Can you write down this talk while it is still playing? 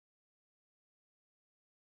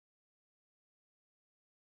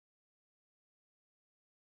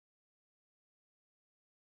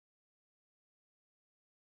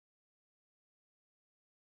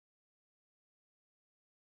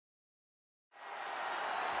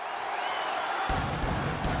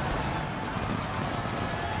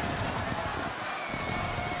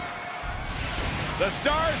The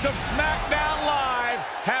stars of SmackDown Live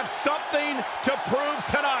have something to prove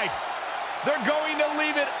tonight. They're going to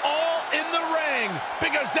leave it all in the ring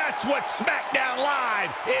because that's what SmackDown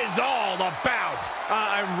Live is all about.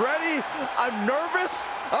 I'm ready. I'm nervous.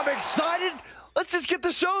 I'm excited. Let's just get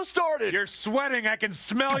the show started. You're sweating. I can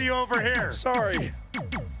smell you over here. Sorry.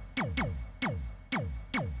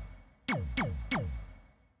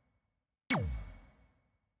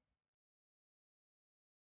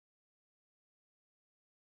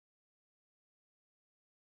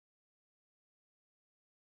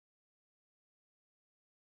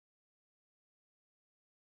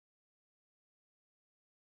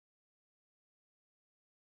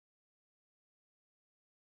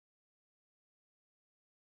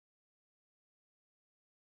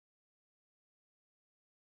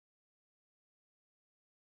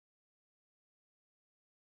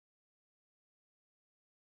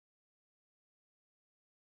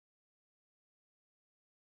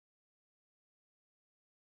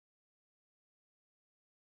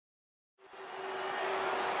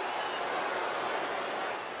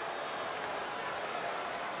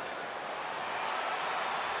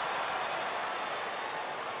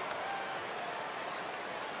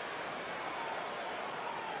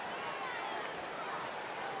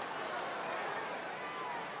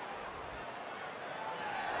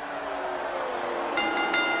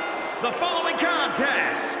 The following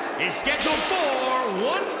contest is scheduled for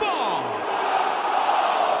one fall.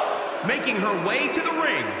 Making her way to the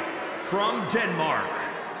ring from Denmark,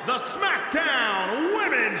 the SmackDown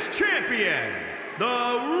Women's Champion, the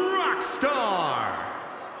Rockstar.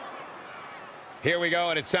 Here we go,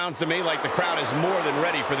 and it sounds to me like the crowd is more than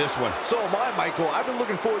ready for this one. So am I, Michael. I've been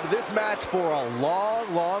looking forward to this match for a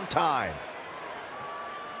long, long time.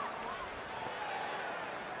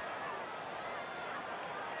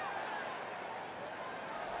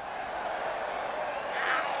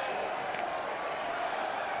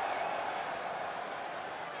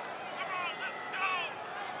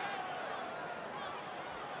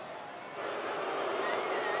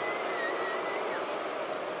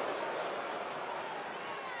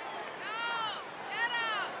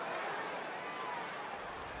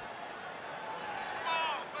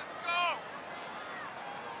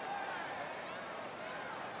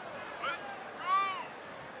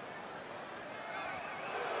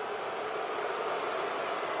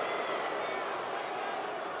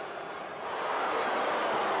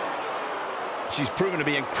 She's proven to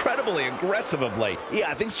be incredibly aggressive of late. Yeah,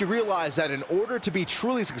 I think she realized that in order to be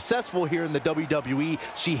truly successful here in the WWE,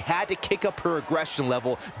 she had to kick up her aggression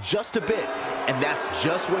level just a bit, and that's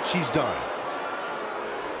just what she's done.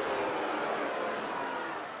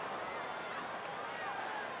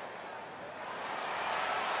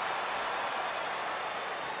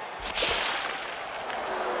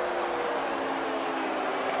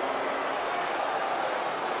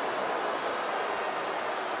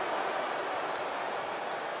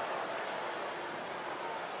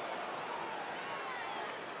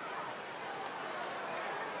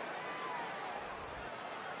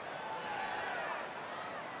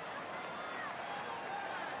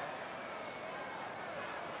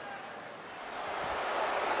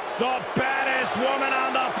 The baddest woman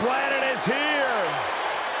on the planet is here.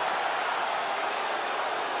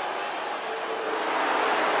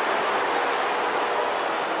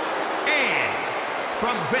 And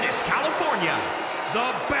from Venice, California,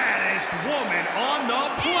 the baddest woman on the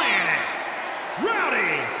planet,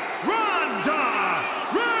 Rowdy Ronda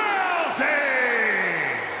Rousey.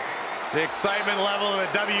 The excitement level of the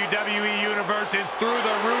WWE Universe is through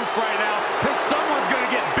the roof right now because someone's going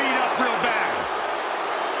to get beat up real bad.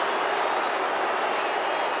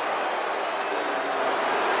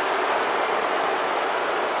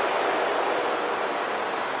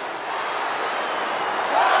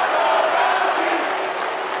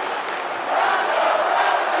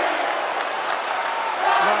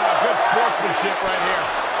 Sportsmanship right here.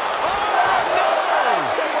 Oh, no!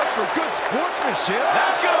 So much for good sportsmanship.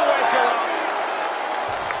 That's going to wake her up.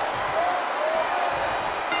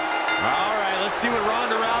 All right, let's see what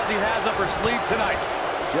Ronda Rousey has up her sleeve tonight.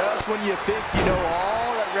 Just when you think you know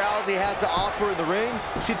all that Rousey has to offer in the ring,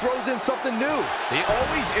 she throws in something new. The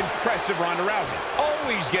always impressive Ronda Rousey.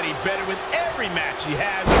 Always getting better with every match she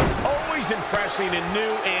has. Always impressing in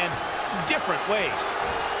new and different ways.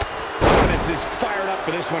 Confidence is fired up for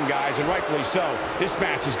this one, guys, and rightfully so. This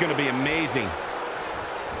match is going to be amazing.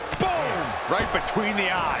 Boom! Right between the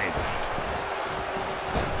eyes.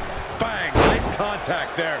 Bang! Nice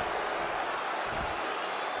contact there.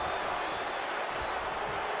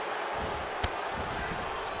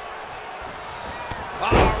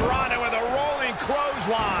 Oh, Ronda with a rolling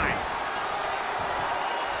clothesline.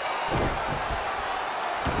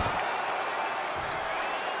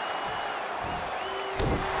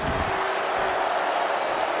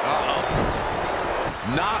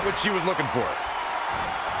 Not what she was looking for.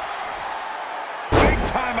 Big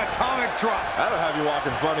time atomic drop. That'll have you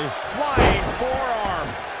walking funny. Flying forearm.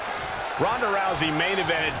 Ronda Rousey main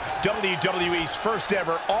evented WWE's first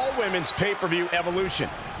ever all-women's pay-per-view Evolution.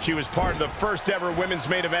 She was part of the first ever women's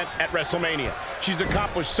main event at WrestleMania. She's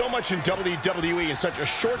accomplished so much in WWE in such a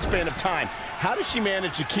short span of time. How does she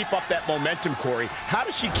manage to keep up that momentum, Corey? How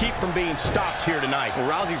does she keep from being stopped here tonight? Well,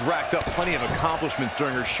 Rousey's racked up plenty of accomplishments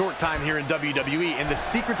during her short time here in WWE, and the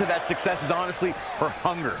secret to that success is honestly her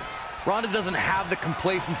hunger. Ronda doesn't have the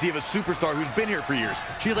complacency of a superstar who's been here for years.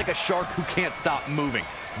 She's like a shark who can't stop moving.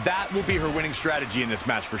 That will be her winning strategy in this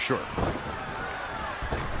match for sure.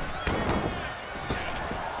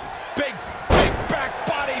 Big back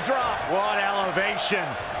body drop. What elevation.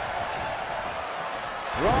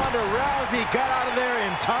 Ronda Rousey got out of there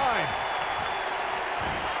in time.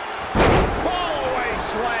 Fall-away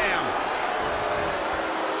slam.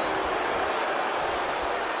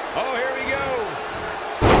 Oh, here we go.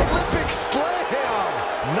 Olympic slam.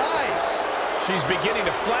 Nice. She's beginning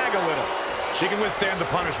to flag a little. She can withstand the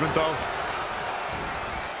punishment, though.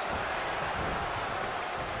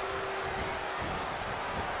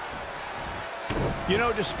 You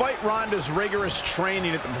know, despite Ronda's rigorous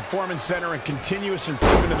training at the Performance Center and continuous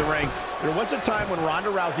improvement in the ring, there was a time when Ronda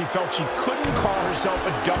Rousey felt she couldn't call herself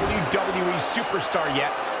a WWE superstar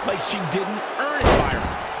yet, like she didn't earn it by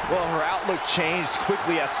her. Well, her outlook changed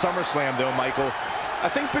quickly at SummerSlam, though, Michael. I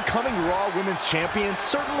think becoming Raw Women's Champion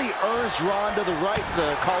certainly earns Ronda the right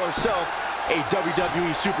to call herself a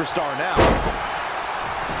WWE superstar now.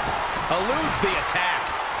 Eludes the attack.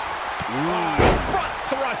 Front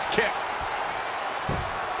thrust kick.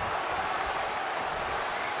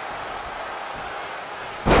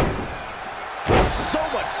 So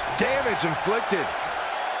much damage inflicted.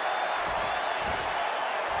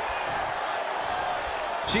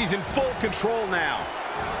 She's in full control now.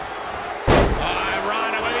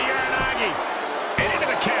 Ronda with a Uranagi. And into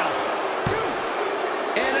the count.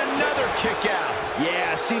 And another kick out.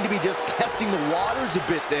 Yeah, seemed to be just testing the waters a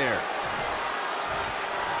bit there.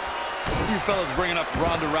 You fellas bringing up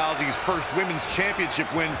Ronda Rousey's first women's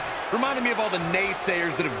championship win reminded me of all the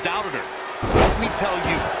naysayers that have doubted her. Let me tell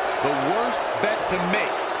you, the worst bet to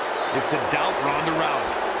make is to doubt Ronda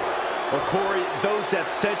Rousey. Well, Corey, those that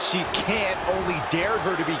said she can't only dared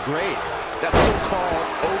her to be great. That so-called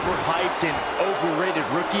overhyped and overrated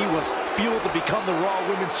rookie was fueled to become the Raw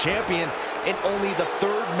Women's Champion in only the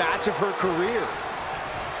third match of her career.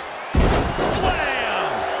 Slam!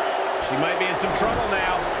 She might be in some trouble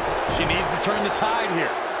now. She needs to turn the tide here.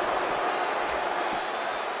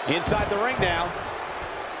 Inside the ring now.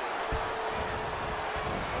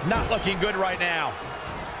 Not looking good right now.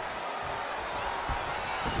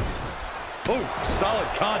 Oh, solid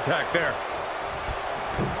contact there.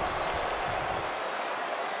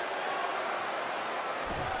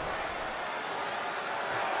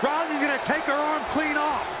 Rousey's gonna take her arm clean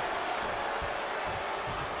off.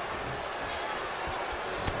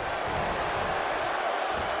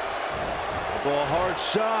 Couple hard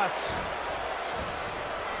shots.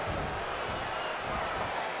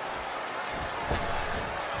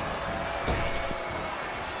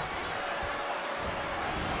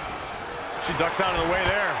 She ducks out of the way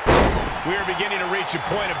there. We are beginning to reach a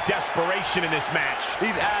point of desperation in this match.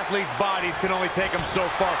 These athletes' bodies can only take them so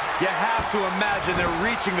far. You have to imagine they're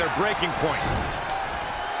reaching their breaking point.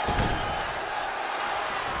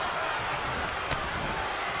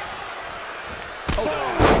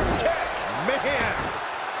 Oh, kick. Man.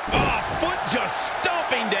 Oh, foot just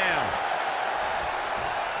stomping down.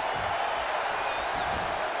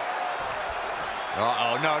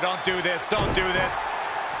 Uh-oh, no, don't do this. Don't do this.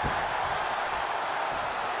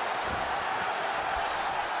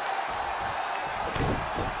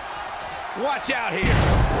 Watch out here.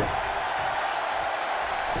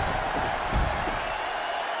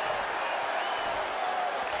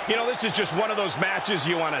 You know, this is just one of those matches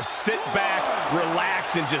you want to sit back,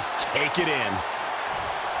 relax, and just take it in.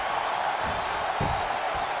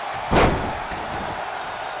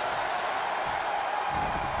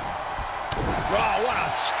 Oh, what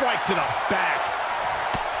a strike to the back.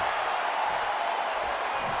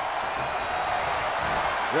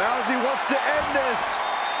 Rousey wants to end this.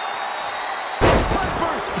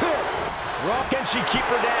 Piper's pit. Can she keep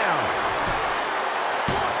her down?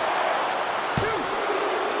 1, 2.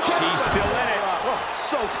 She's still in it. Oh,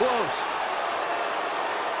 so close.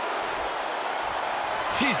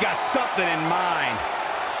 She's got something in mind.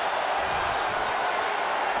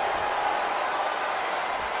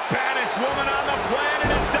 Baddest woman on the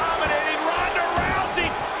planet is dominating. Ronda Rousey.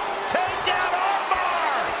 Take down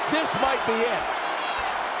armbar. This might be it.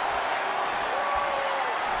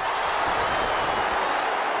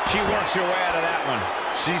 She works her way out of that one.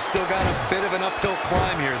 She's still got a bit of an uphill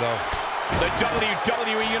climb here, though. The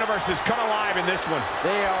WWE Universe has come alive in this one.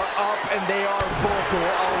 They are up and they are vocal.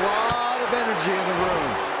 A lot of energy in the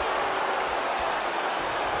room.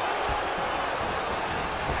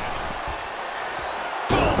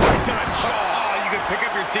 Boom, right to the jaw. Oh, you can pick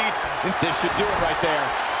up your teeth. This should do it right there.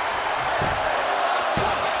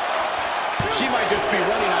 She might just be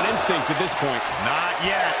running on instinct at this point. Not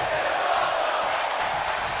yet.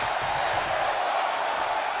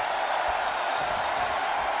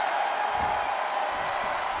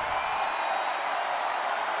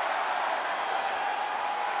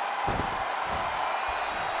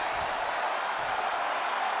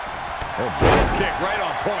 Kick right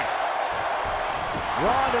on point.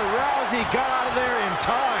 Ronda Rousey got out of there in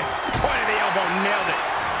time. Point of the elbow, nailed it.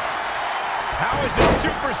 How is this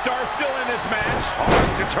superstar still in this match?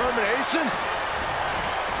 Determination.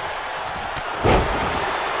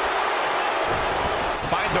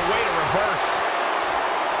 Finds a way to